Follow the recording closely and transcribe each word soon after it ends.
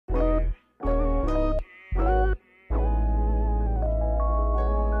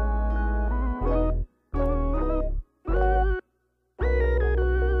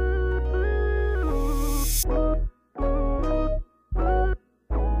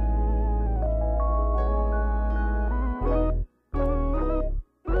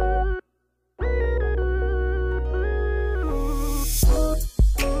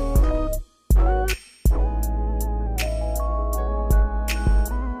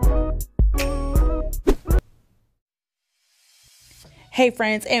Hey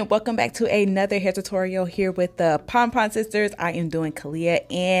friends, and welcome back to another hair tutorial here with the PonPon Sisters. I am doing Caliyah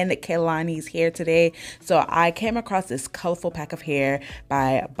and Cai'lani's hair today. So I came across this colorful pack of hair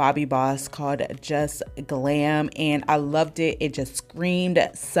by Bobbi Boss called Just Glam, and I loved it. It just screamed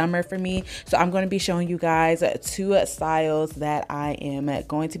summer for me. So I'm going to be showing you guys two styles that I am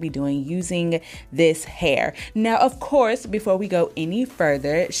going to be doing using this hair. Now, of course, before we go any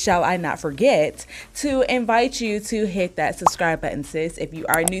further, shall I not forget to invite you to hit that subscribe button, sis. If you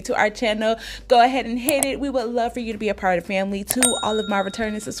are new to our channel, go ahead and hit it. We would love for you to be a part of the family. To all of my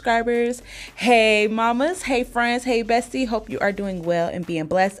returning subscribers, hey mamas, hey friends, hey bestie, hope you are doing well and being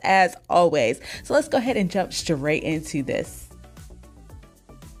blessed as always. So let's go ahead and jump straight into this.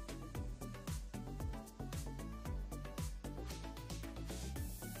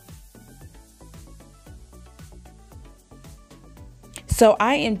 So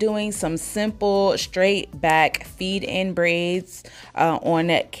I am doing some simple straight back feed in braids on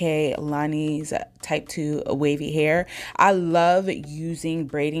Cai'lani's type 2 wavy hair. I love using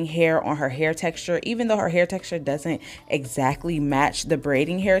braiding hair on her hair texture. Even though her hair texture doesn't exactly match the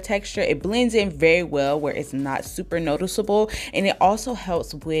braiding hair texture, it blends in very well where it's not super noticeable, and it also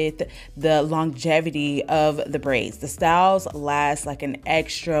helps with the longevity of the braids. The styles last like an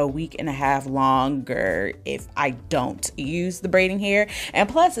extra week and a half longer if I don't use the braiding hair. And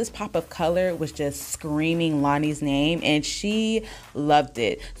plus, this pop of color was just screaming Lonnie's name, and she loved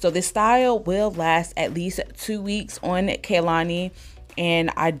it. So this style will last at least 2 weeks on Cai'lani, and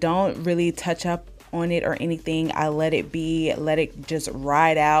I don't really touch up on it or anything. I let it be, let it just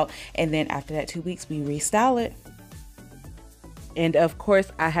ride out, and then after that 2 weeks we restyle it. And of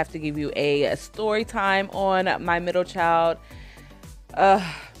course, I have to give you a story time on my middle child,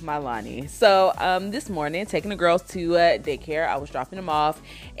 my Lonnie. So this morning, taking the girls to daycare, I was dropping them off,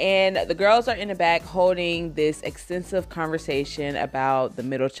 and the girls are in the back holding this extensive conversation about the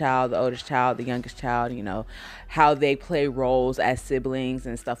middle child, the oldest child, the youngest child, you know, how they play roles as siblings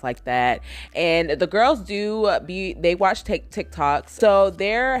and stuff like that. And the girls they watch TikToks. So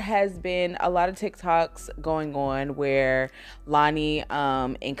there has been a lot of TikToks going on where Lonnie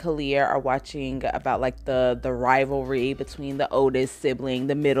and Caliyah are watching about like the rivalry between the oldest sibling,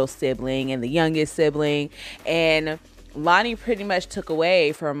 the middle sibling, and the youngest sibling. And Lonnie pretty much took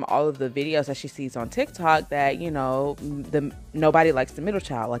away from all of the videos that she sees on TikTok that, you know, nobody likes the middle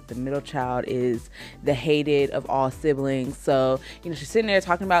child. Like, the middle child is the hated of all siblings. So, you know, she's sitting there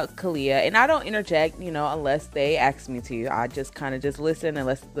talking about Caliyah, and I don't interject, you know, unless they ask me to. I just kind of just listen.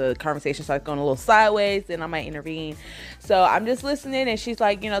 Unless the conversation starts going a little sideways, then I might intervene. So I'm just listening, and she's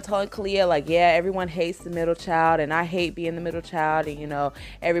like, you know, telling Caliyah like, yeah, everyone hates the middle child, and I hate being the middle child, and, you know,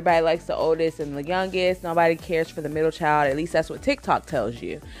 everybody likes the oldest and the youngest. Nobody cares for the middle child. At least that's what TikTok tells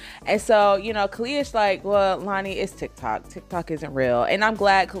you. And so, you know, Caliyah's like, well, Lonnie, it's TikTok. TikTok isn't real. And I'm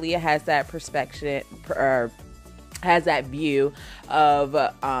glad Caliyah has that perspective, has that view of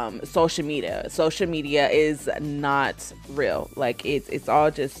social media. Social media is not real. Like, it's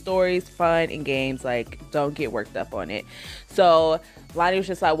all just stories, fun, and games. Like, don't get worked up on it. So Lonnie was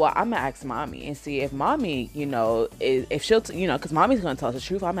just like, well, I'm gonna ask mommy and see if mommy, you know, if she'll, you know, because mommy's gonna tell us the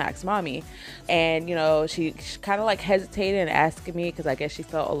truth. I'm gonna ask mommy. And, you know, she kind of like hesitated and asking me, because I guess she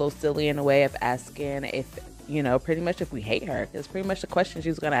felt a little silly in a way of asking if, you know, pretty much if we hate her. Because pretty much the question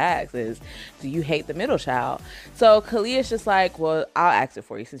she's gonna ask is, do you hate the middle child? So Caliyah's just like, well, I'll ask it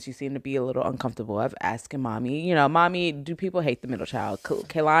for you, since you seem to be a little uncomfortable of asking mommy. You know, mommy, do people hate the middle child?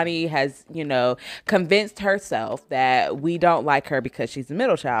 Cai'lani has, you know, convinced herself that we don't like her because she's the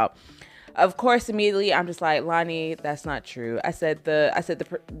middle child. Of course, immediately I'm just like, Lonnie, that's not true. I said the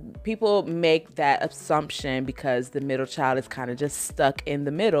people make that assumption because the middle child is kind of just stuck in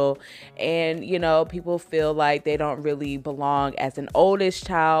the middle, and, you know, people feel like they don't really belong as an oldest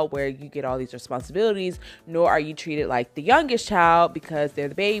child where you get all these responsibilities, nor are you treated like the youngest child because they're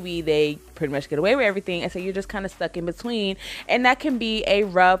the baby. They pretty much get away with everything, and so you're just kind of stuck in between, and that can be a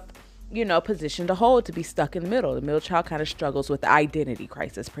rough, you know, position to hold, to be stuck in the middle. The middle child kind of struggles with the identity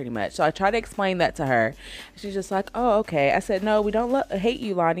crisis pretty much. So I try to explain that to her. She's just like, oh, okay. I said, no, we don't hate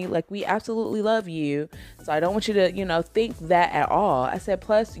you, Lonnie. Like, we absolutely love you. So I don't want you to, you know, think that at all. I said,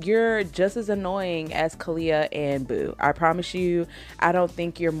 plus you're just as annoying as Caliyah and Boo. I promise you, I don't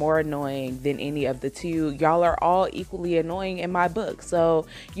think you're more annoying than any of the two. Y'all are all equally annoying in my book. So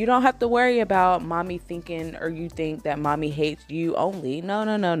you don't have to worry about mommy thinking, or you think that mommy hates you only. No,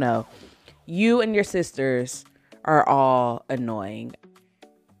 no, no, no. You and your sisters are all annoying.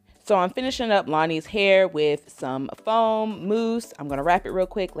 So I'm finishing up Lonnie's hair with some foam mousse. I'm going to wrap it real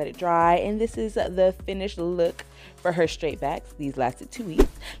quick, let it dry. And this is the finished look for her straight backs. These lasted 2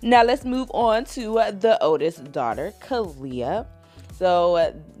 weeks. Now let's move on to the oldest daughter, Caliyah.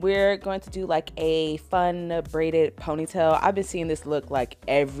 So we're going to do like a fun braided ponytail. I've been seeing this look like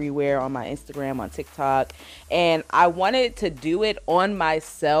everywhere on my Instagram, on TikTok, and I wanted to do it on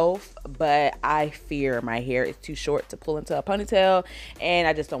myself, but I fear my hair is too short to pull into a ponytail, and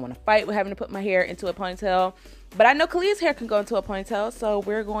I just don't want to fight with having to put my hair into a ponytail. But I know Caliyah's hair can go into a ponytail, so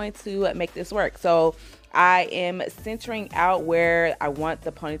we're going to make this work. So I am centering out where I want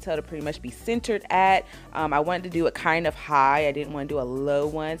the ponytail to pretty much be centered at. I wanted to do it kind of high. I didn't want to do a low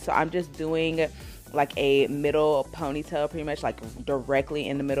one. So I'm just doing like a middle ponytail, pretty much like directly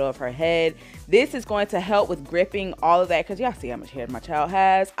in the middle of her head. This is going to help with gripping all of that, because y'all see how much hair my child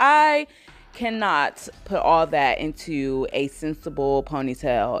has. I cannot put all that into a sensible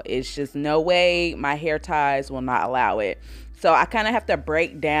ponytail. It's just no way. My hair ties will not allow it. So I kind of have to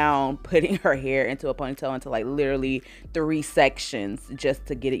break down putting her hair into a ponytail into like literally 3 sections just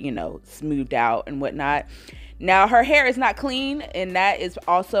to get it, you know, smoothed out and whatnot. Now her hair is not clean, and that is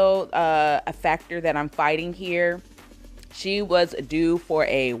also a factor that I'm fighting here. She was due for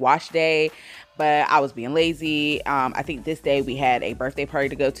a wash day, but I was being lazy. I think this day we had a birthday party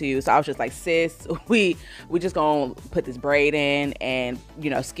to go to, so I was just like, sis, we just gonna put this braid in and, you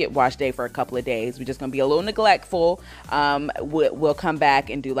know, skip wash day for a couple of days. We're just gonna be a little neglectful. We'll come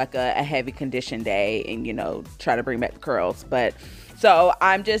back and do like a heavy condition day and, you know, try to bring back the curls. But so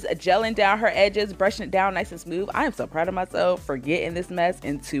I'm just gelling down her edges, brushing it down nice and smooth. I am so proud of myself for getting this mess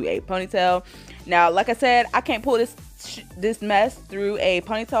into a ponytail. Now, like I said, I can't pull this mess through a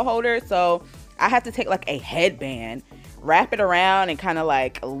ponytail holder, so I have to take like a headband, wrap it around and kind of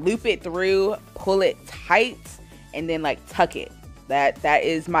like loop it through, pull it tight, and then like tuck it. That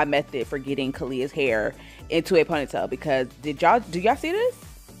is my method for getting Caliyah's hair into a ponytail, because do y'all see this?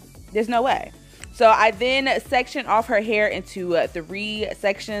 There's no way. So I then section off her hair into 3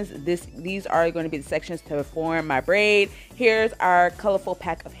 sections. These are going to be the sections to form my braid. Here's our colorful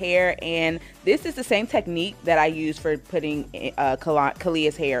pack of hair, and this is the same technique that I use for putting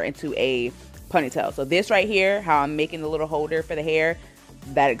Caliyah's hair into a ponytail. So this right here, how I'm making the little holder for the hair,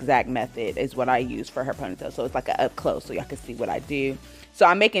 that exact method is what I use for her ponytail. So it's like a up close, so y'all can see what I do. So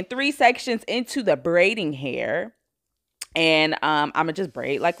I'm making 3 sections into the braiding hair, and I'm gonna just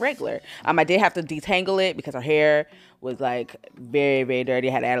braid like regular. I did have to detangle it because her hair was like very, very dirty.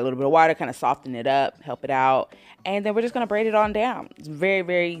 I had to add a little bit of water, kind of soften it up, help it out, and then we're just gonna braid it on down. It's very,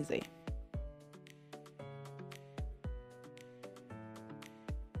 very easy.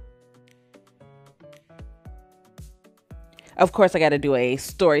 Of course, I got to do a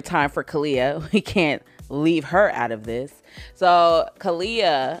story time for Caliyah. We can't leave her out of this. So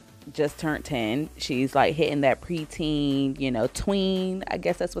Caliyah just turned 10. She's like hitting that preteen, you know, tween, I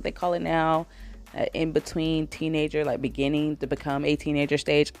guess that's what they call it now. In between teenager, like beginning to become a teenager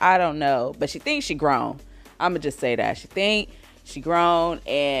stage. I don't know, but she thinks she grown. I'm gonna just say that. She think she grown,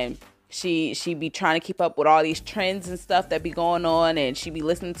 and she be trying to keep up with all these trends and stuff that be going on, and she be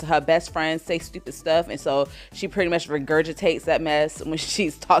listening to her best friends say stupid stuff, and so she pretty much regurgitates that mess when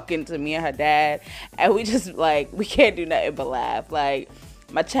she's talking to me and her dad, and we just like, we can't do nothing but laugh. Like,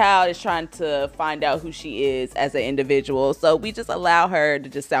 my child is trying to find out who she is as an individual, so we just allow her to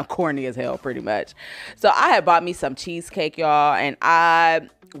just sound corny as hell pretty much. So I had bought me some cheesecake, y'all, and I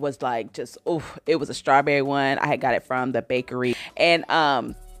was like, just, oof, it was a strawberry one. I had got it from the bakery, and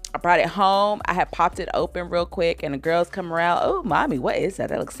I brought it home. I had popped it open real quick, and the girls come around. Oh, mommy, what is that?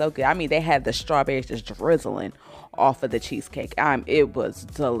 That looks so good. I mean, they had the strawberries just drizzling off of the cheesecake. It was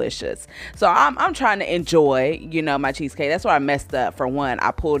delicious. So I'm trying to enjoy, you know, my cheesecake. That's why I messed up. For one,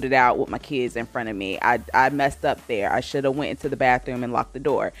 I pulled it out with my kids in front of me. I messed up there. I should have went into the bathroom and locked the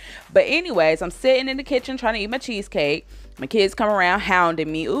door. But anyways, I'm sitting in the kitchen trying to eat my cheesecake. My kids come around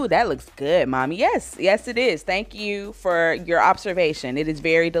hounding me. Ooh, that looks good, mommy. Yes, it is. Thank you for your observation. It is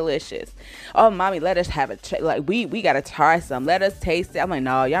very delicious. Oh, mommy, let us have like we gotta try some. Let us taste it. I'm like,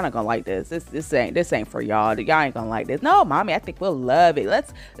 no, y'all not gonna like this. This ain't for y'all. Y'all ain't gonna like this. No, mommy, I think we'll love it.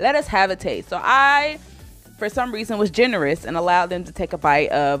 Let us have a taste. So I, for some reason, was generous and allowed them to take a bite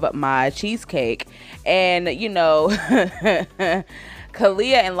of my cheesecake. And you know,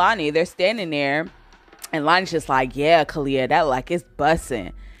 Caliyah and Lonnie, they're standing there. And Lonnie's just like, yeah, Caliyah, that like it's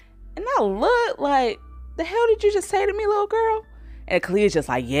bussin'. And I look like, the hell did you just say to me, little girl? And Caliyah's just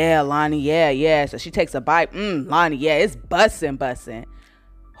like, yeah, Lonnie, yeah. So she takes a bite. Lonnie, yeah, it's bussin'.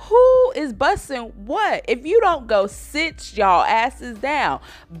 Who is bussin' what? If you don't go sit y'all asses down.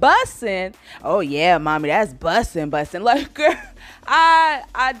 Bussin'? Oh yeah, mommy, that's bussin'. Like, girl, I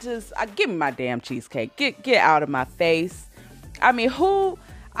give me my damn cheesecake. Get out of my face. I mean, who?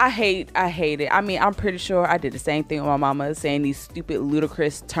 I hate it. I mean, I'm pretty sure I did the same thing with my mama, saying these stupid,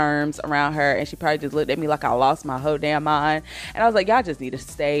 ludicrous terms around her, and she probably just looked at me like I lost my whole damn mind. And I was like, y'all just need to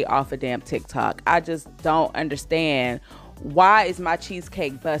stay off of damn TikTok. I just don't understand, why is my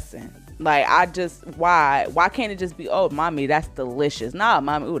cheesecake bussin'? Like, why can't it just be, oh, mommy, that's delicious? Nah,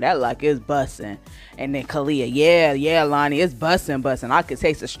 mommy, ooh, that like is bussin'. And then Caliyah, yeah, Lonnie, it's bussin'. I could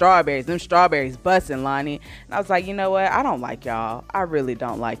taste the strawberries. Them strawberries bussin', Lonnie. And I was like, you know what? I don't like y'all. I really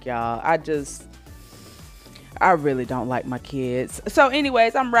don't like y'all. I really don't like my kids. So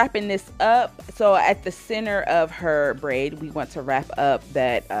anyways, I'm wrapping this up. So at the center of her braid, we want to wrap up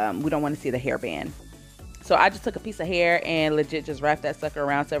that, we don't want to see the hairband. So I just took a piece of hair and legit just wrapped that sucker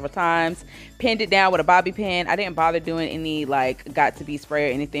around several times, pinned it down with a bobby pin. I didn't bother doing any like got to be spray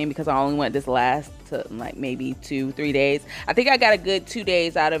or anything because I only want this last to like maybe 2-3 days. I think I got a good 2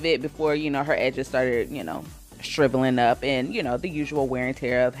 days out of it before, you know, her edges started, you know, shriveling up, and you know, the usual wear and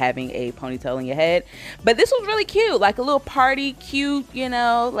tear of having a ponytail in your head. But this was really cute, like a little party cute, you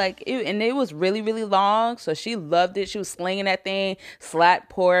know, like it, and it was really, really long, so she loved it. She was slinging that thing, slapped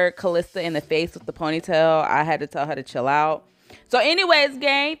poor Calista in the face with the ponytail. I had to tell her to chill out. So anyways,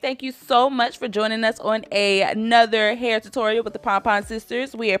 gang, thank you so much for joining us on another hair tutorial with the PonPon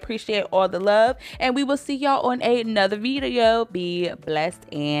Sisters. We appreciate all the love, and we will see y'all on another video. Be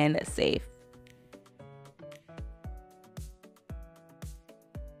blessed and safe.